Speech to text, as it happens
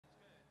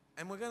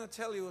And we're going to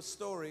tell you a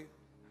story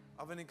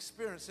of an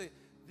experience. See,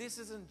 this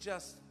isn't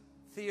just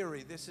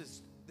theory. This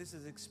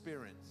is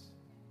experience.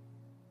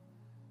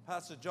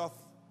 Pastor Joth,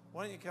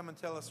 why don't you come and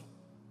tell us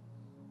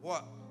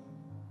what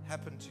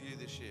happened to you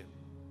this year?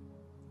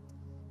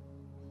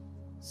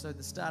 So at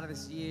the start of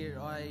this year,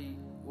 I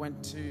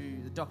went to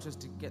the doctors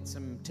to get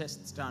some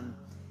tests done,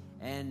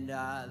 and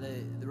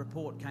the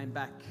report came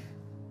back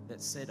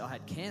that said I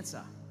had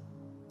cancer,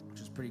 which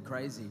was pretty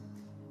crazy.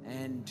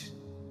 And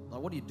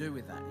like, what do you do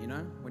with that, you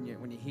know, when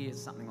you hear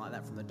something like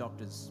that from the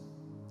doctors?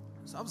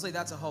 So obviously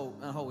that's a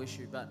whole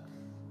issue.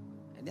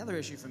 And the other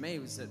issue for me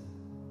was that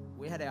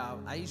we had our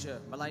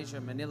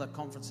Malaysia, Manila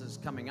conferences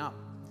coming up,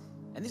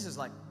 and this is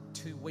like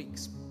 2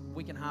 weeks,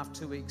 week and a half,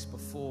 2 weeks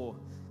before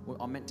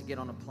I'm meant to get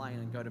on a plane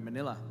and go to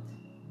Manila,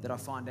 that I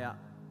find out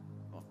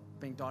I've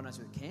been diagnosed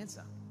with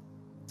cancer.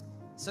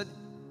 So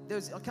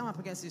I come up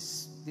against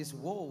this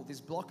wall,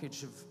 this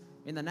blockage of,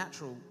 in the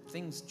natural,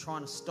 things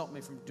trying to stop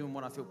me from doing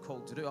what I feel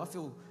called to do. I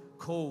feel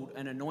called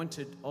and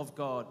anointed of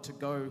God to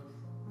go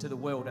to the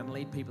world and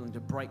lead people into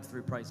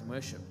breakthrough praise and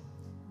worship.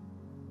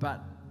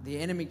 But the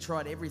enemy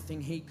tried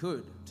everything he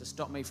could to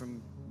stop me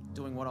from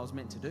doing what I was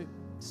meant to do,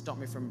 to stop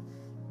me from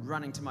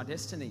running to my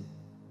destiny.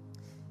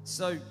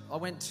 So I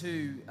went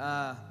to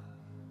the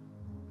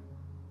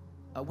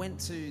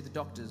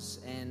doctors,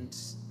 and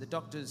the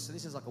doctors, so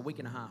this is like a week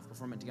and a half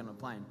before I meant to get on a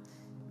plane.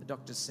 The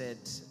doctors said,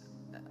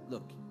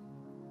 look,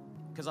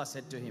 because I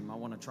said to him, I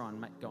want to try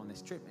and go on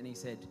this trip, and he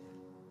said,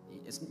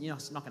 it's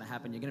not going to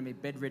happen. You're going to be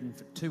bedridden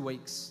for 2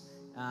 weeks.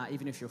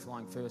 Even if you're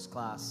flying first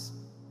class,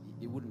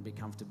 you wouldn't be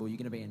comfortable. You're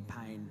going to be in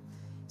pain.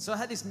 So I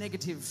had this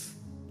negative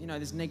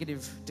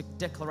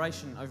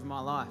declaration over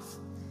my life.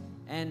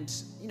 And,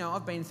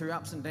 I've been through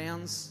ups and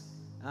downs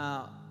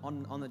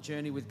on the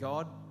journey with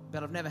God,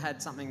 but I've never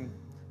had something,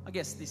 I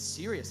guess, this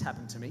serious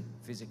happen to me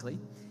physically.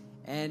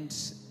 And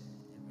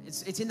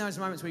it's in those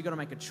moments where you've got to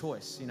make a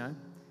choice,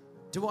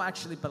 Do I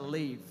actually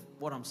believe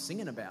what I'm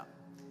singing about?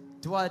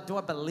 Do I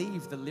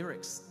believe the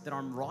lyrics that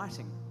I'm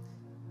writing?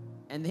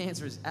 And the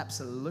answer is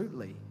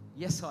absolutely.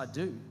 Yes, I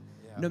do.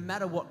 Yeah. No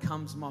matter what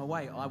comes my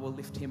way, I will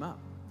lift him up.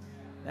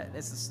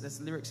 That's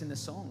the lyrics in the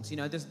songs.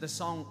 There's the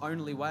song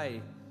Only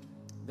Way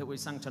that we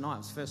sung tonight. It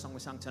was the first song we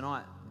sung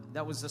tonight.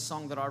 That was the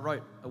song that I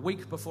wrote a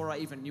week before I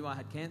even knew I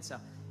had cancer.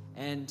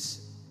 And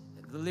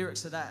the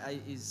lyrics of that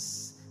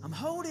is, I'm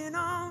holding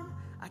on,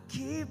 I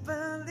keep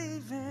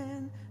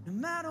believing, no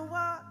matter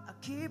what, I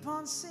keep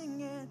on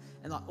singing.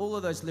 And like all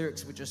of those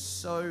lyrics were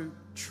just so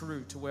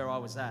true to where I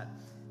was at.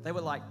 They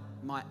were like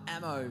my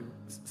ammo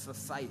for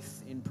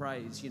faith in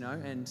praise,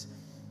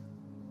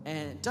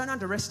 and don't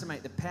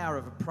underestimate the power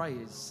of a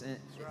praise. And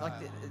right.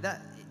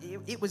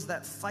 It was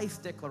that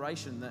faith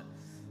declaration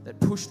that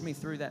pushed me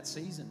through that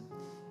season.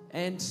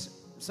 And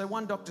so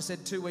one doctor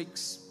said 2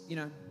 weeks,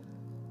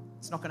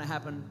 it's not going to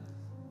happen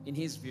in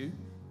his view.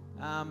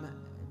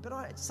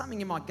 But something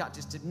in my gut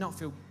just did not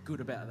feel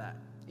good about that.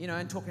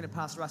 And talking to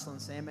Pastor Russell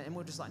and Sam, and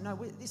we're just like, no,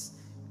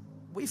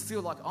 we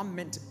feel like I'm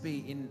meant to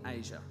be in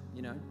Asia,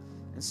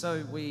 And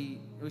so we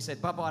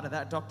said bye-bye to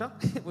that doctor.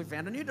 We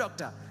found a new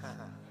doctor.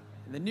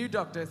 And the new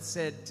doctor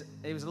said,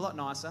 he was a lot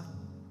nicer.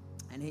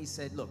 And he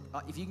said, look,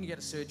 if you can get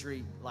a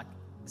surgery like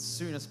as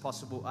soon as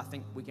possible, I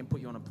think we can put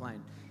you on a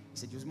plane. He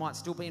said, you might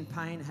still be in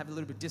pain, have a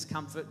little bit of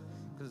discomfort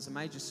because it's a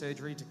major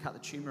surgery to cut the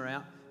tumour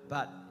out,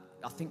 but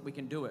I think we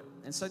can do it.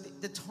 And so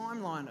the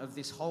timeline of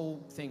this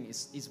whole thing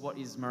is what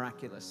is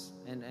miraculous.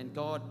 And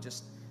God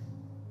just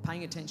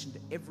paying attention to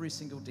every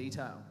single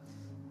detail.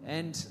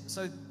 And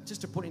so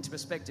just to put into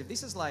perspective,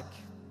 this is like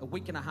a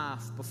week and a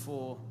half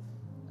before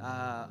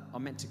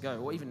I'm meant to go,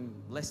 or even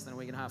less than a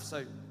week and a half.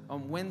 So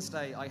on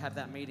Wednesday, I have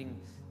that meeting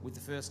with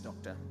the first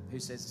doctor who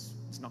says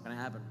it's not going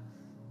to happen.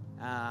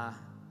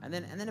 And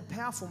then a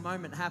powerful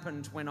moment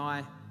happened when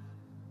I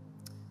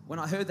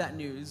heard that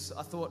news.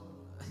 I thought,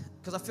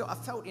 because I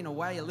felt in a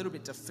way a little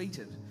bit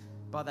defeated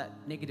by that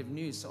negative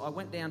news. So I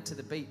went down to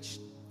the beach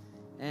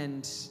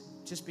and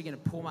just began to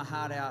pour my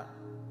heart out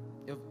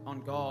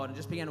on God and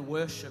just began to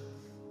worship.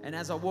 And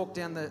as I walked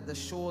down the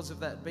shores of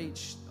that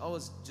beach, I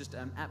was just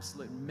an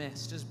absolute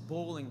mess, just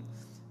bawling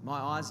my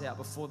eyes out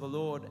before the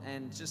Lord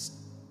and just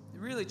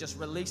really just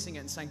releasing it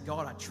and saying,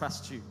 God, I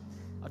trust you.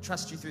 I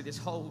trust you through this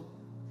whole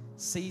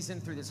season,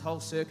 through this whole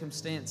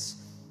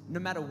circumstance. No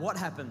matter what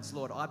happens,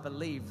 Lord, I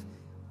believe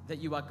that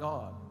you are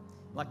God.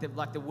 Like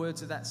the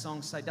words of that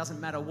song say,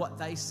 doesn't matter what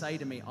they say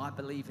to me, I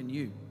believe in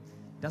you.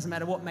 Doesn't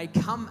matter what may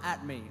come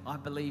at me, I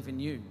believe in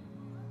you.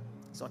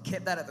 So I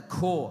kept that at the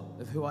core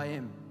of who I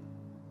am.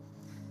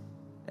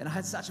 And I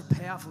had such a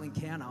powerful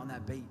encounter on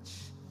that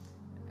beach.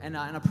 And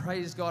I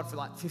praised God for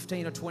like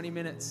 15 or 20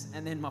 minutes,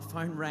 and then my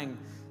phone rang,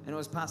 and it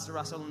was Pastor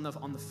Russell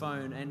on the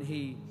phone, and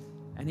he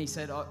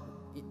said,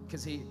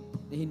 because he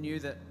knew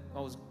that I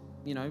was,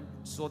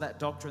 saw that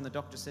doctor, and the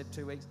doctor said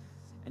 2 weeks,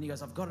 and he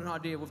goes, I've got an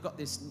idea. We've got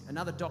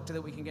another doctor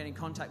that we can get in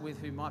contact with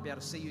who might be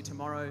able to see you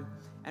tomorrow.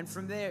 And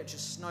from there, it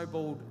just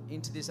snowballed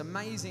into this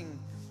amazing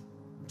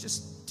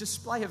just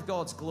display of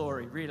God's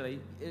glory, really.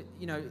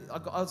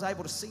 I was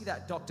able to see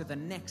that doctor the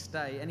next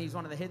day, and he's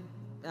one of the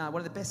one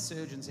of the best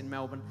surgeons in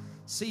Melbourne,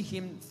 see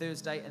him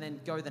Thursday, and then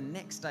go the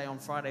next day on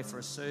Friday for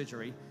a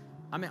surgery.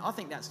 I mean, I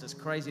think that's just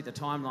crazy, the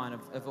timeline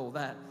of all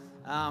that.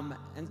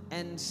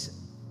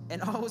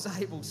 And I was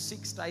able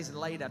 6 days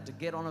later to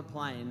get on a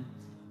plane,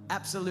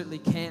 absolutely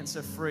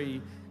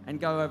cancer-free, and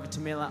go over to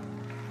Miller.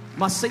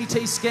 My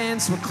CT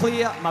scans were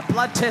clear, my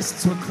blood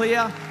tests were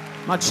clear,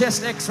 my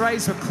chest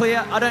x-rays were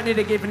clear. I don't need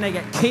to get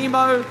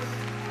chemo.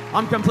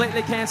 I'm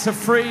completely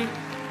cancer-free.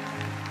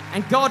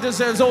 And God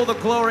deserves all the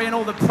glory and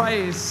all the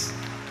praise.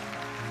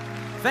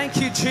 Thank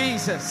you,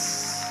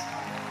 Jesus.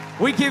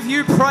 We give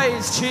you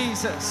praise,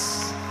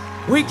 Jesus.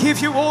 We give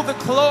you all the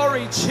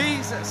glory,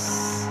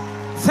 Jesus.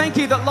 Thank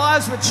you that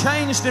lives were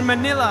changed in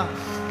Manila.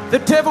 The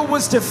devil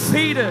was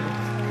defeated.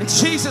 And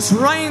Jesus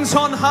reigns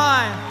on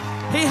high.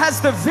 He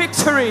has the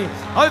victory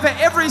over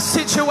every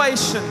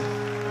situation.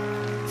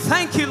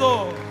 Thank you,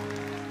 Lord.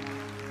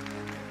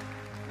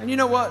 And you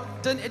know what?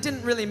 It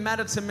didn't really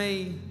matter to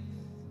me.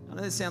 I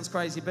know this sounds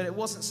crazy, but it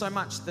wasn't so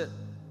much that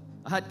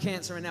I had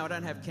cancer and now I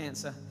don't have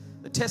cancer.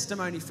 The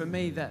testimony for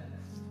me that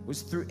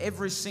was through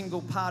every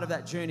single part of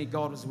that journey,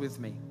 God was with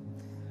me.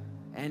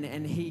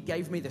 And He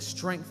gave me the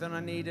strength that I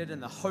needed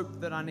and the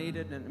hope that I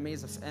needed, and me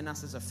and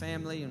us as a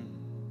family and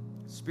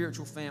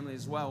spiritual family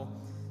as well.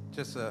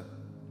 Just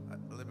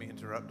let me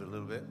interrupt a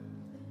little bit.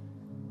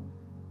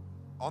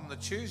 On the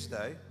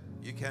Tuesday,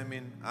 you came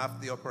in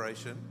after the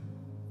operation.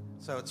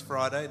 So it's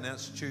Friday, now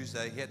it's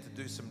Tuesday. He had to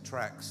do some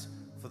tracks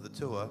for the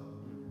tour.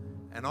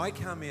 And I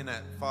come in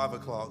at 5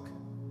 o'clock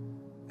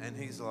and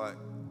he's like,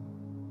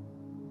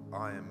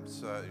 I am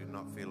so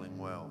not feeling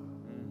well.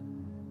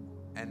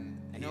 And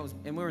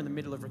we're in the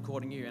middle of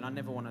recording you, and I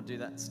never want to do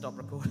that, stop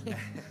recording.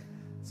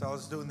 So I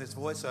was doing this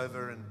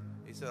voiceover and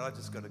he said, I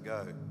just got to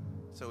go.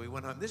 So we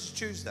went home. This is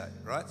Tuesday,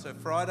 right? So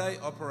Friday,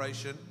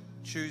 operation.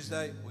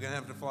 Tuesday, we're going to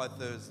have to fly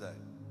Thursday.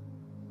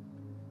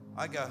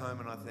 I go home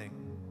and I think,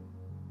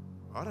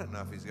 I don't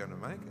know if he's going to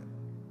make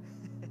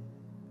it.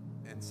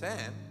 And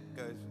Sam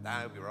goes,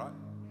 nah, he'll be right.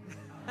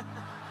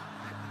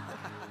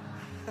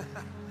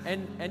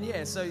 and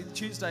yeah, so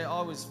Tuesday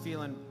I was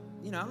feeling,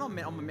 you know, I'm not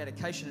on my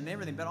medication and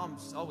everything, but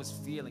I was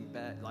feeling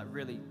bad, like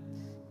really,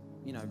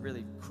 you know,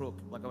 really crook.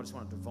 Like I just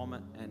wanted to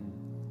vomit. And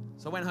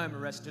so I went home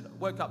and rested.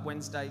 Woke up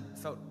Wednesday,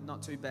 felt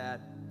not too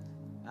bad.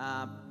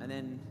 And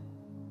then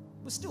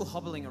was still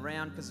hobbling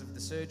around because of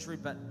the surgery,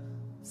 but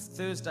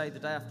Thursday, the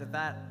day after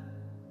that,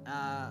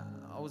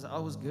 I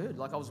was good.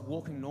 Like I was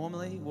walking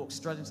normally, walked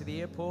straight into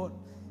the airport.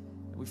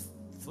 We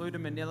flew to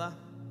Manila.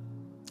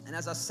 And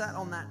as I sat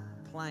on that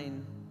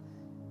plane,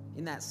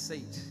 in that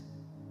seat,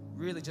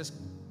 really just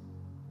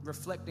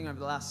reflecting over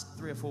the last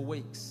 3 or 4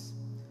 weeks,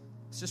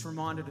 it's just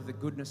reminded of the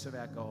goodness of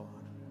our God.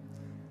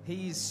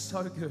 He is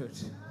so good.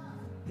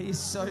 He is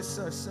so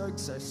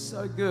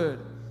good.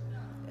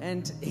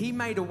 And He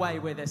made a way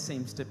where there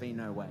seems to be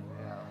no way.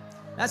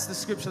 That's the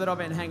scripture that I've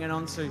been hanging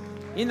on to.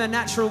 In the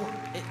natural,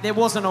 there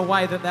wasn't a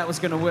way that was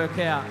going to work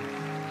out.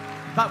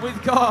 But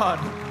with God,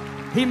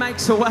 He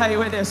makes a way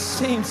where there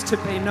seems to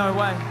be no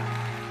way.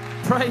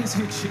 Praise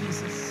you,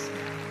 Jesus.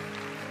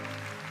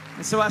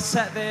 And so I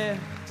sat there,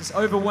 just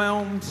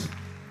overwhelmed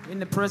in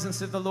the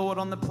presence of the Lord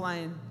on the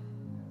plane.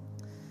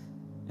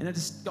 And I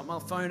just got my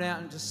phone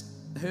out and just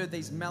heard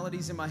these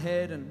melodies in my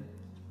head and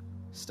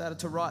started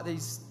to write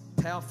these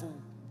powerful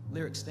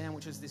lyrics down,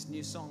 which is this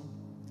new song.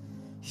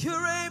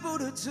 You're able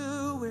to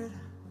do it.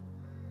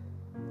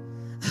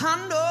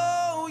 I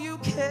know you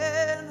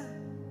can.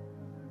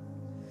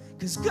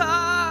 'Cause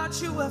God,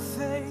 you are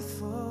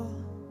faithful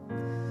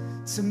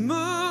to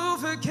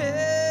move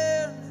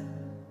again.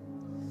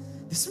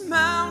 This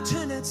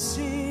mountain, it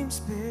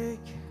seems big,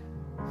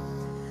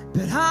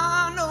 but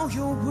I know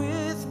you're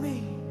with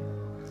me.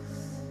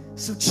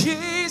 So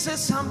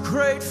Jesus, I'm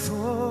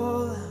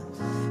grateful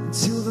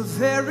until the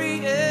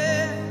very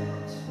end.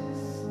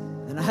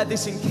 And I had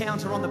this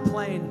encounter on the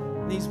plane,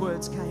 and these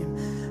words came.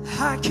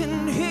 I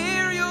can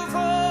hear your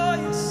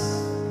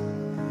voice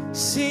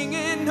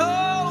singing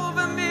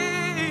over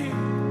me,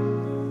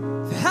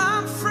 that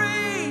I'm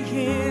free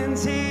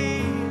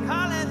indeed.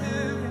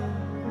 Hallelujah.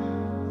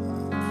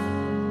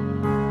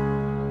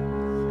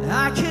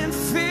 I can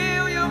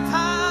feel your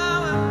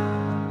power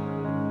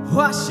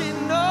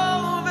washing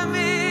over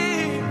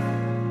me,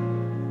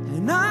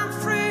 and I'm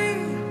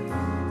free.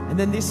 And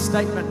then this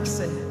statement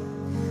said,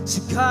 so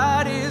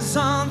God is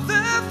on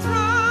the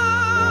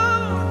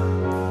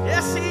throne.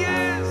 Yes, He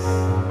is.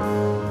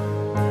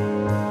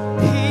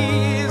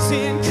 He is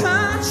in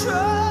control.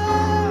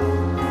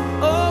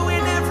 Oh,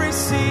 in every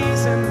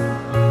season,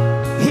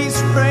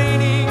 He's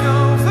reigning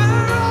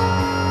over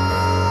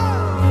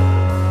all.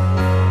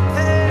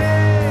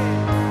 Hey,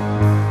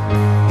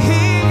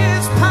 He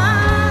is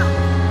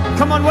power.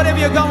 Come on, whatever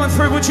you're going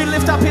through, would you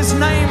lift up His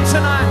name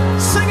tonight?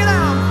 Sing it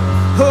out.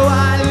 Oh,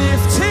 I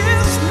lift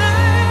His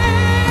name.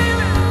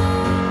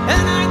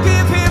 And I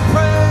give Him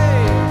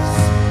praise,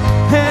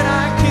 and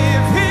I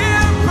give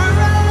Him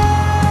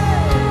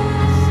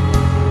praise.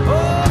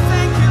 Oh,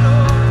 thank you,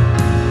 Lord,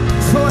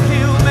 for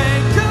He'll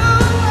make a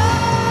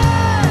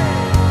way.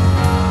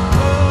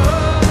 Oh,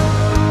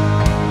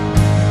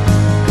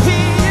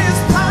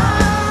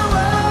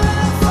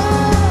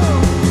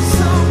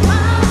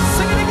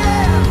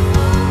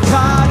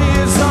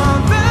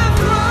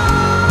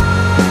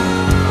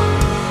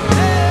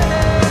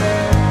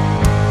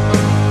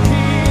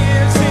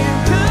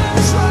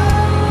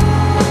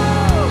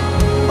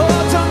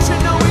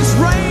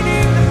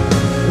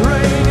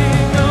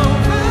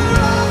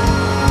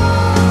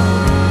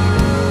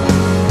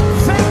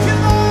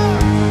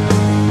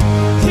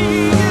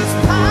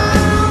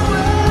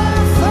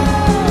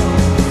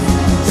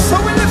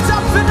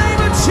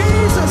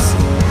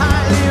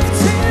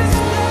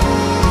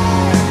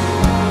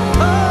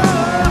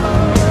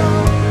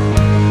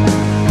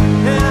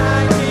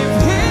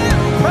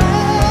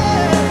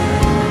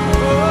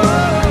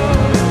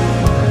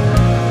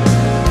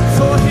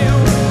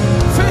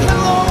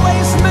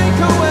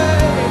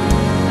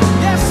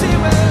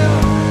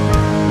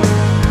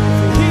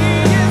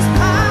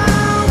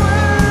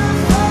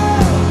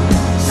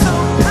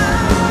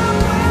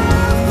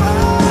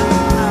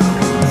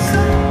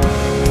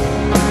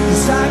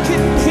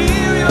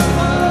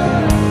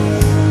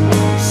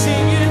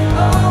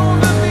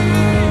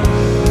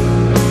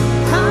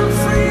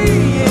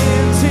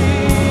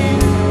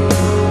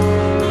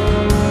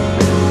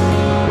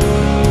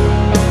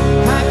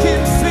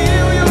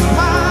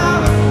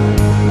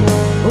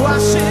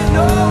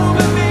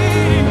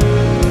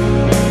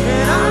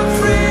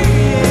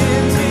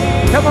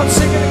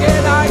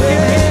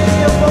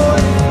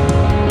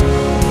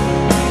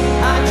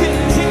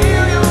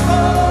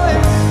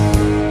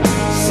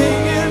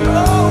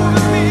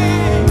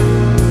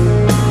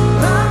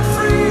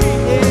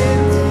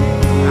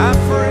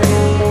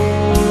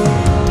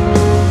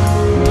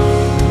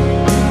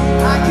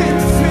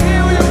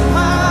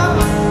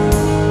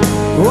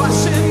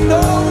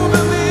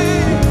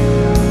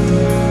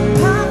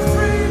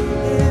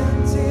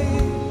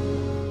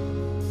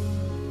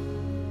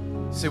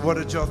 See, what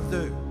did Joth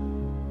do?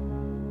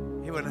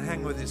 He went and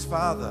hang with his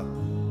father.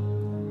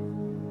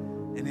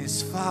 And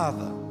his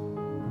father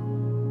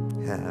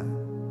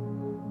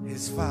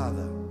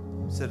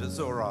said, it's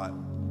all right.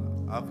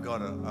 I've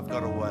got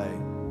a way.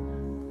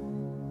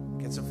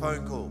 Gets a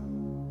phone call.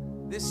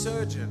 This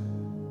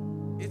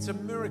surgeon, it's a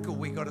miracle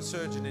we got a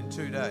surgeon in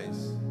 2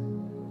 days.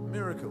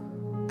 Miracle.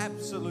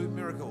 Absolute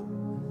miracle.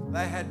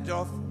 They had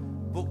Joth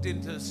booked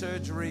into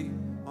surgery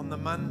on the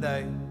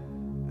Monday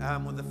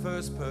with the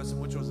first person,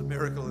 which was a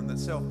miracle in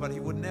itself, but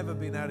he would never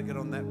been able to get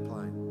on that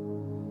plane.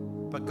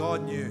 But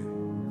God knew.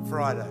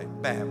 Friday,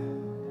 bam.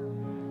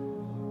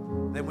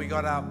 Then we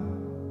got up,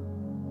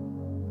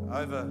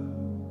 over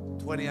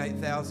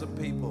 28,000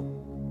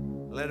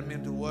 people, led them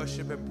into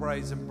worship and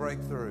praise and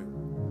breakthrough.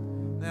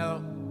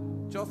 Now,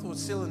 Joth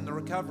was still in the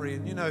recovery,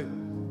 and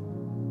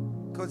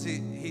because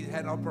he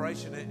had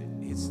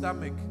operation, his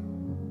stomach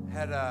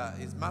had,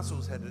 his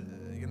muscles had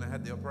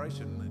the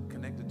operation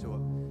connected to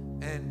it.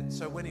 And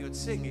so when he would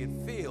sing, he'd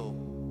feel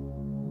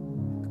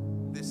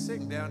this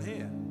thing down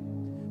here.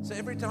 So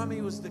every time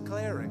he was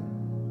declaring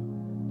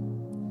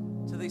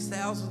to these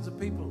thousands of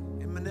people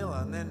in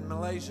Manila and then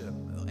Malaysia,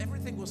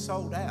 everything was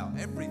sold out.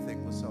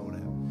 Everything was sold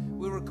out.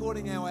 We were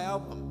recording our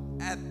album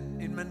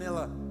in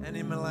Manila and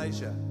in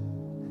Malaysia.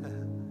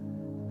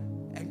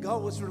 And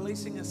God was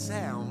releasing a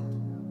sound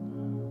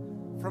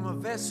from a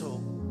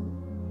vessel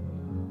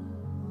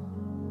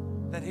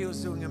that he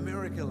was doing a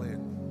miracle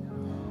in.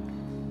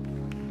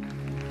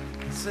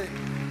 See,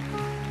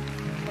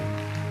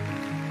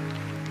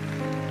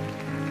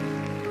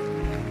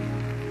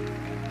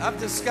 I've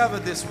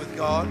discovered this with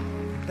God,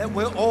 that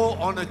we're all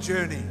on a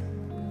journey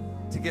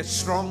to get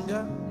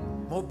stronger,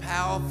 more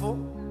powerful,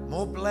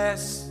 more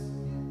blessed.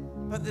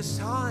 But there's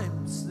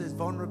times, there's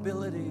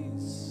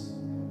vulnerabilities,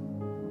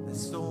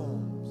 there's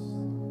storms.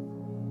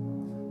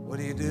 What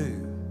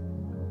do?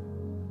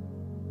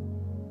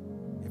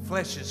 Your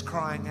flesh is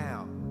crying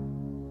out.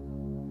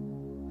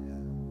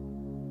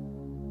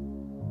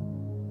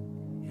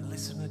 You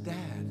listen to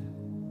Dad.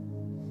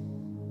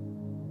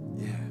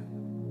 Yeah,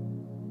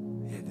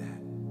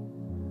 Dad.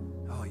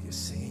 Oh, you're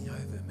singing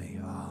over me.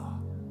 Oh,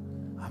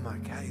 I'm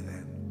okay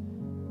then.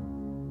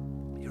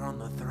 You're on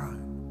the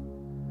throne.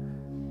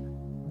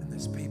 And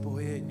there's people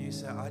here and you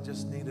say, I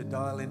just need to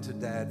dial into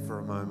Dad for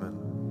a moment.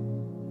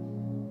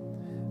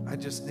 I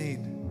just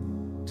need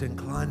to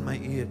incline my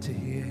ear to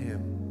hear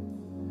him.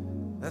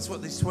 That's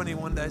what these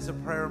 21 days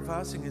of prayer and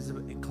fasting is,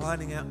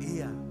 inclining our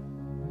ear.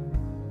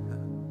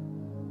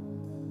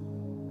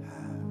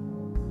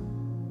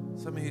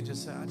 Some of you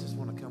just say, I just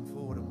want to come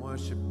forward and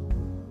worship.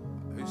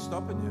 Who's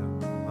stopping you?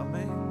 Not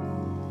me.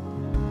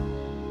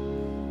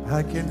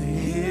 I can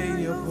hear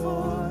your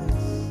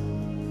voice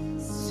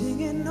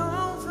singing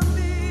over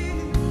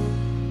me.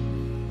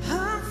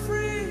 I'm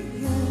free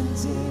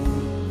indeed.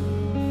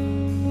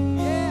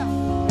 Yeah.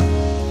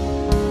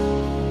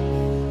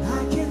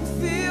 I can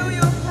feel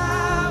your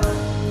power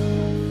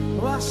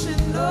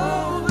washing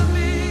over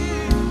me.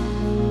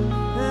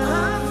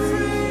 I'm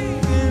free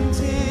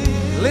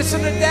indeed.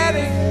 Listen to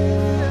Daddy.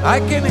 I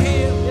can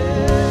hear.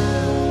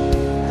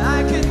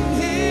 I can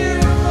hear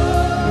your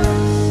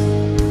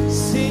voice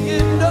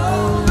singing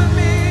over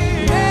me.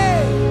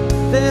 Hey,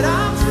 that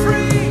I'm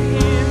free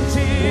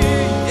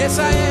indeed. Yes,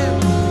 I am.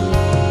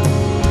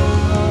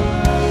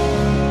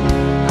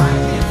 I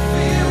can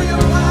feel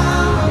your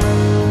power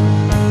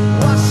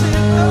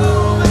washing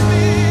over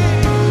me.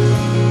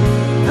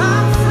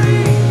 I'm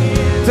free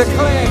indeed.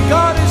 Declare,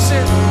 God is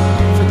in.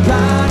 For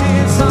God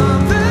is on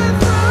the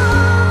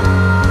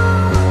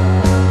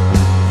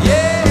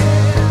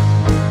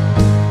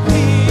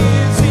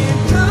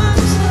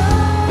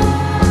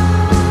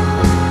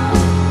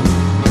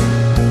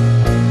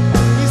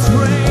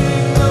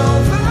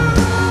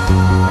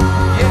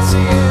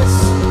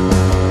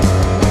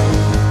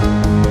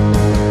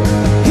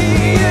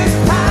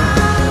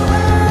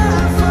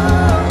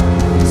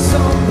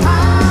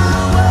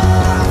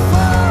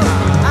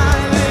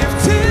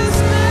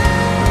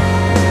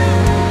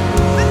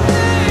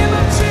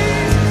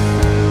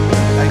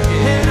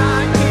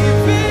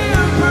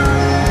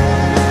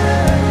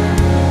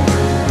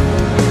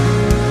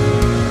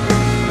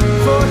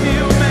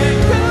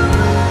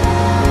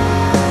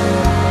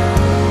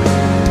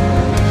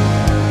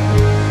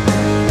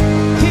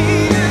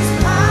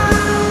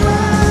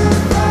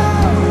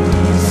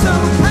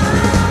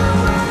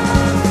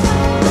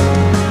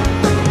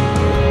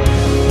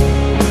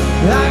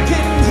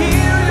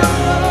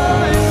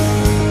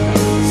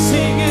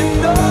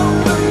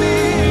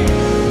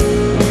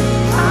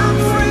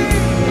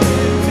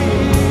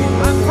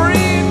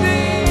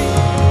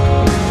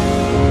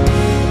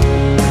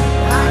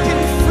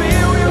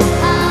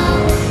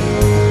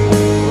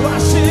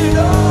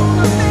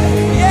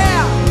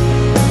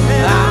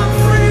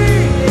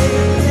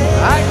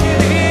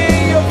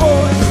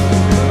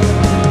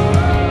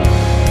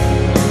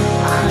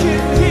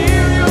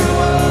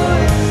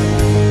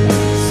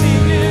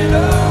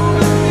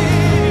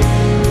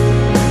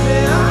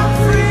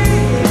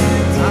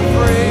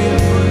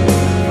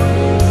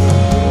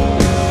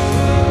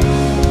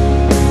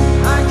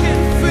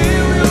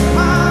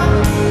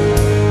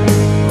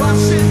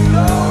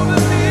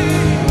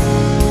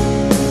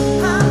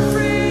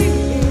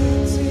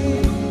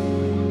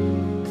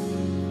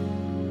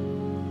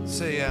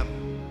See,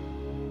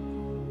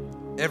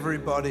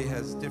 everybody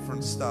has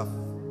different stuff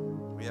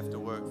we have to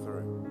work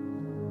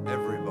through.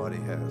 Everybody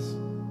has.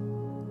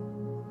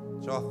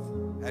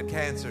 Joth had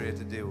cancer he had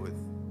to deal with.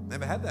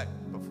 Never had that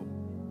before.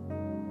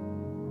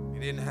 He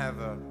didn't have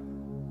a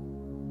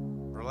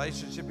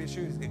relationship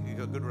issues. He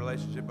got a good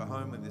relationship at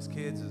home with his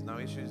kids. There's no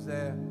issues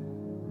there.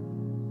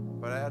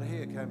 But out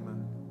here came a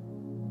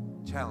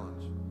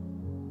challenge.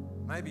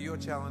 Maybe your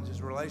challenge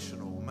is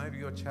relational, or maybe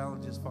your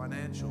challenge is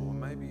financial, or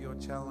maybe your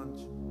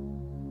challenge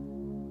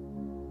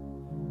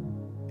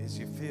is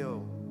you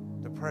feel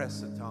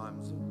depressed at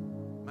times.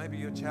 Maybe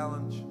your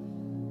challenge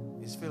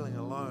is feeling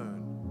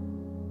alone.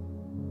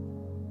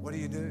 What do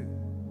you do?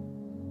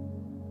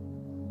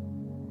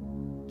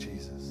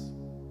 Jesus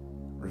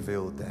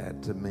revealed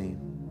Dad to me.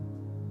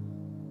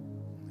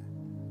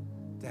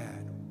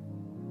 Dad,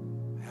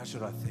 how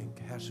should I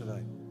think? How should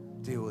I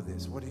deal with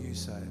this? What do you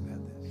say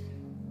about this?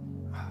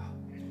 Oh,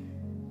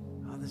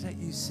 is that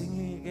you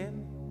singing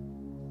again?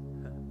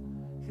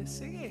 You're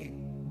singing.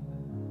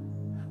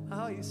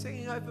 Oh, you're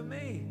singing over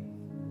me.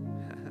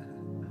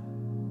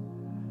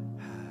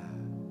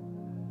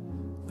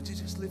 Would you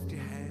just lift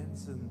your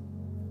hands and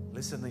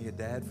listen to your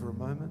dad for a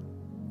moment?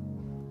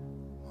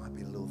 Might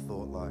be a little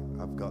thought like,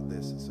 I've got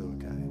this, it's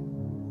okay.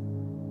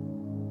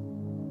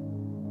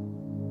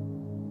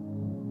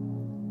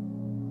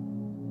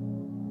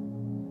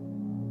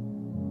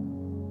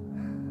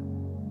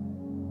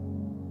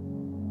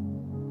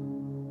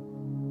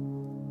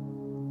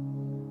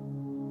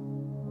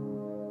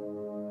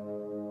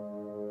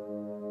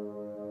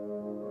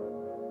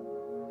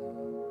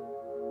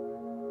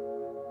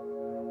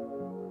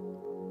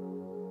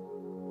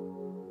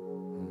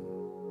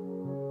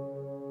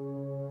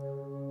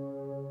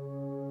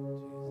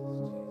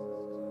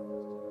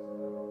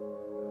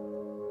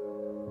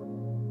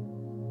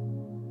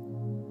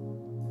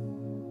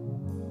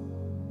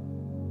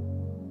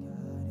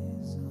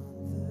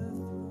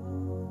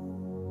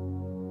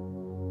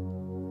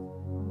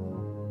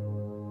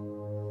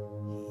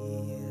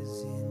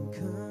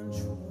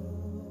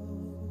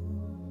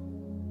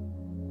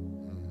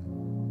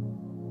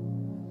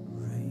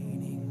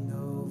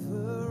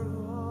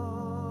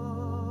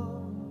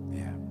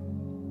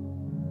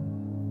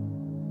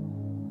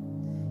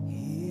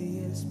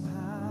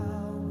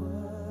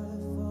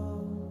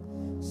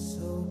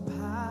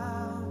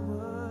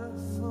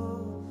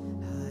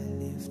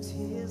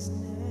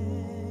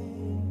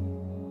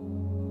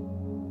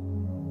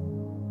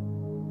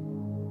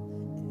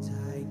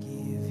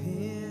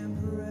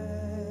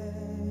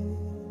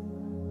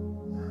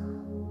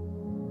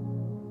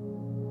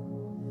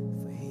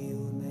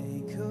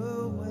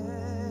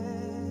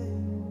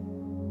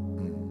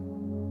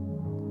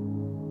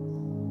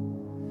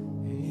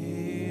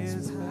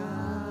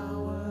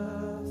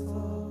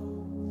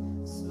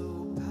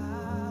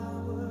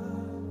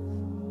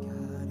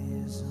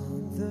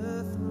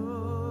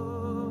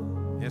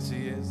 Yes,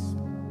 He is.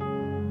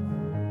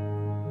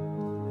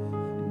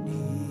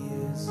 He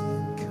is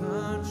in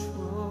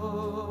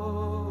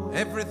control.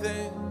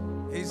 Everything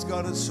He's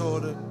got it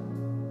sorted.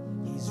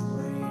 He's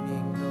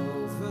reigning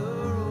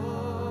over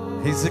all.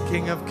 He's the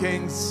King of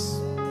Kings.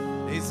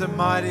 He's the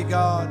mighty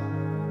God.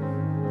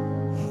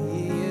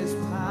 He is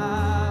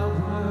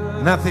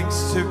power.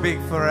 Nothing's too big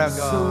for our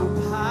God.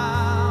 So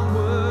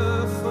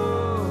powerful.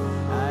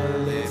 I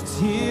lift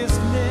His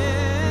name.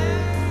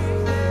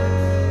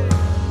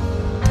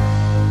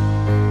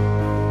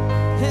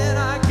 And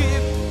I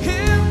give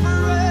Him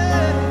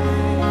praise.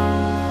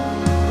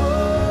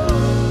 Oh,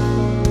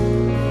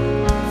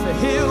 for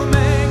He'll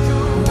make a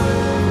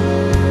way.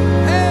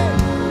 Hey.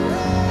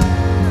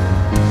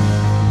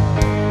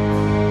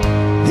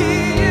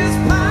 He is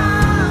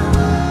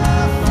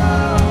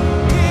powerful.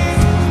 He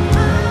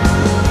is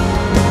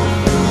powerful.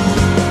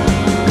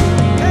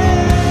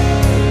 Hey.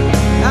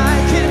 I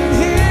can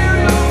hear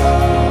Your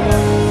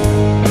voice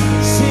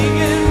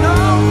singing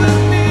over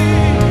me.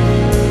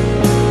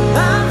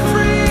 I'm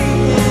free.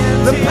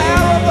 The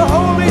power of the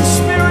Holy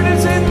Spirit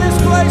is in this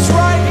place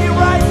right here,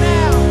 right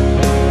now.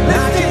 I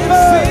Lifting can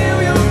burdens, feel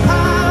Your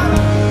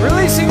power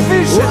releasing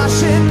vision.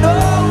 washing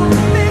over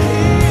me.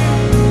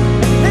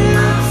 And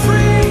I'm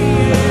free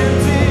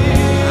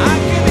indeed. I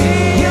can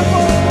hear Your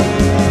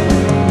voice.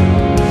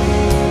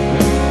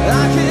 I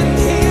can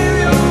hear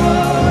Your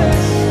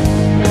voice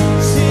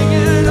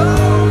singing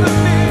over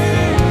me.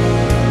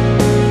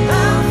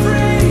 I'm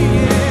free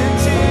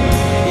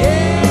indeed.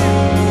 Yeah.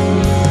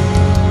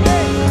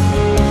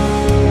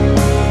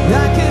 I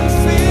can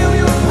feel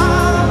Your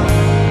power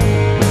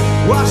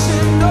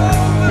washing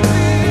over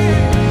me.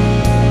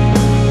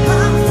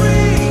 I'm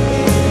free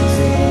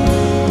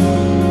indeed.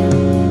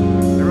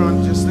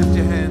 Everyone, just lift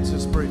your hands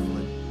just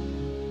briefly.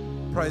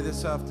 Pray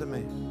this after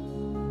me.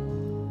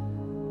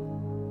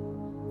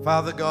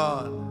 Father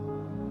God,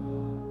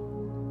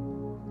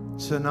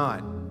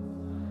 tonight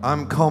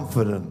I'm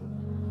confident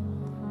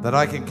that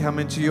I can come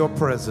into Your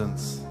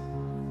presence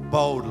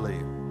boldly.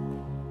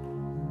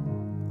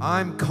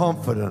 I'm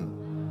confident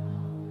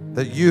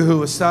that You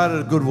who have started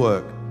a good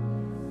work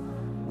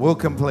will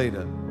complete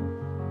it.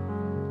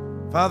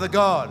 Father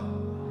God,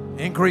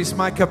 increase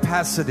my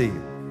capacity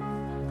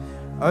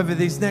over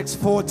these next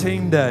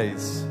 14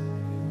 days.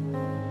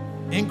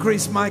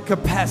 Increase my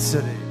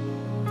capacity.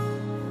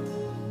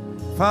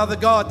 Father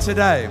God,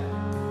 today,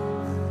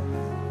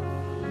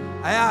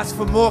 I ask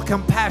for more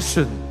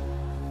compassion.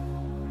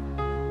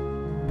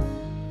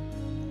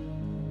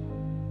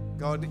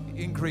 God,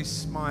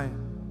 increase my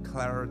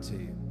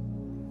clarity.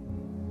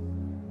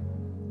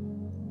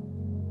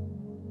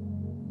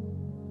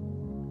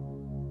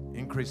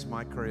 Increase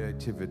my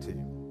creativity.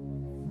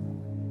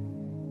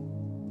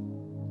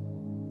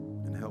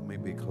 And help me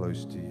be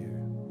close to you.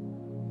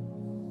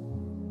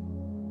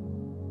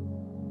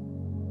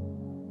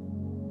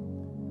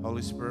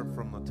 Holy Spirit,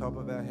 from the top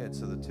of our heads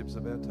to the tips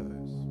of our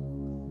toes,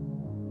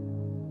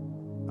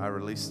 I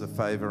release the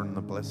favor and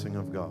the blessing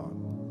of God.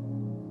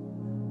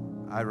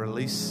 I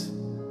release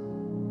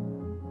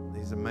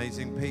these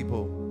amazing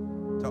people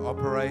to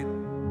operate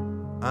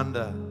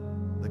under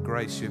the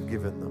grace you've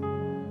given them.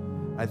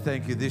 I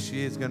thank you. This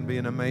year is going to be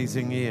an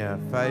amazing year,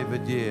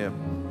 favored year.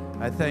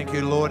 I thank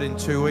you, Lord, in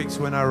 2 weeks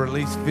when I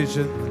release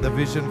the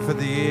vision for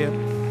the year.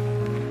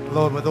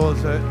 Lord, with all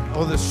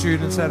the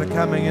students that are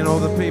coming in, all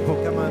the people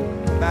coming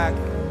back,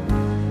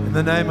 in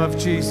the name of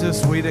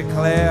Jesus, we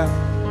declare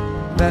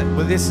that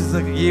this is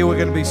the year we're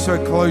going to be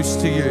so close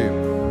to you,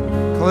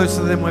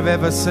 closer than we've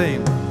ever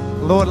seen.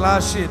 Lord,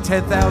 last year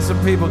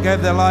 10,000 people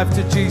gave their life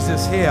to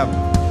Jesus here,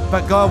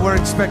 but God, we're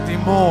expecting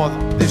more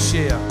this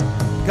year.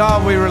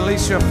 God, we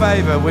release your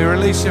favor, we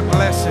release your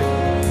blessing.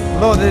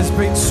 Lord, there's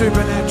been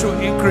supernatural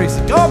increase.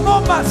 God, more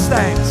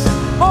Mustangs,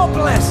 more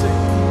blessing.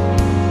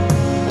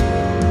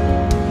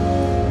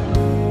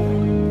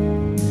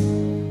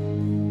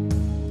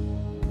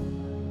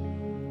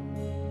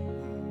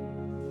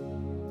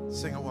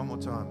 Sing it one more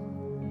time.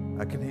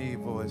 I can hear your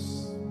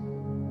voice.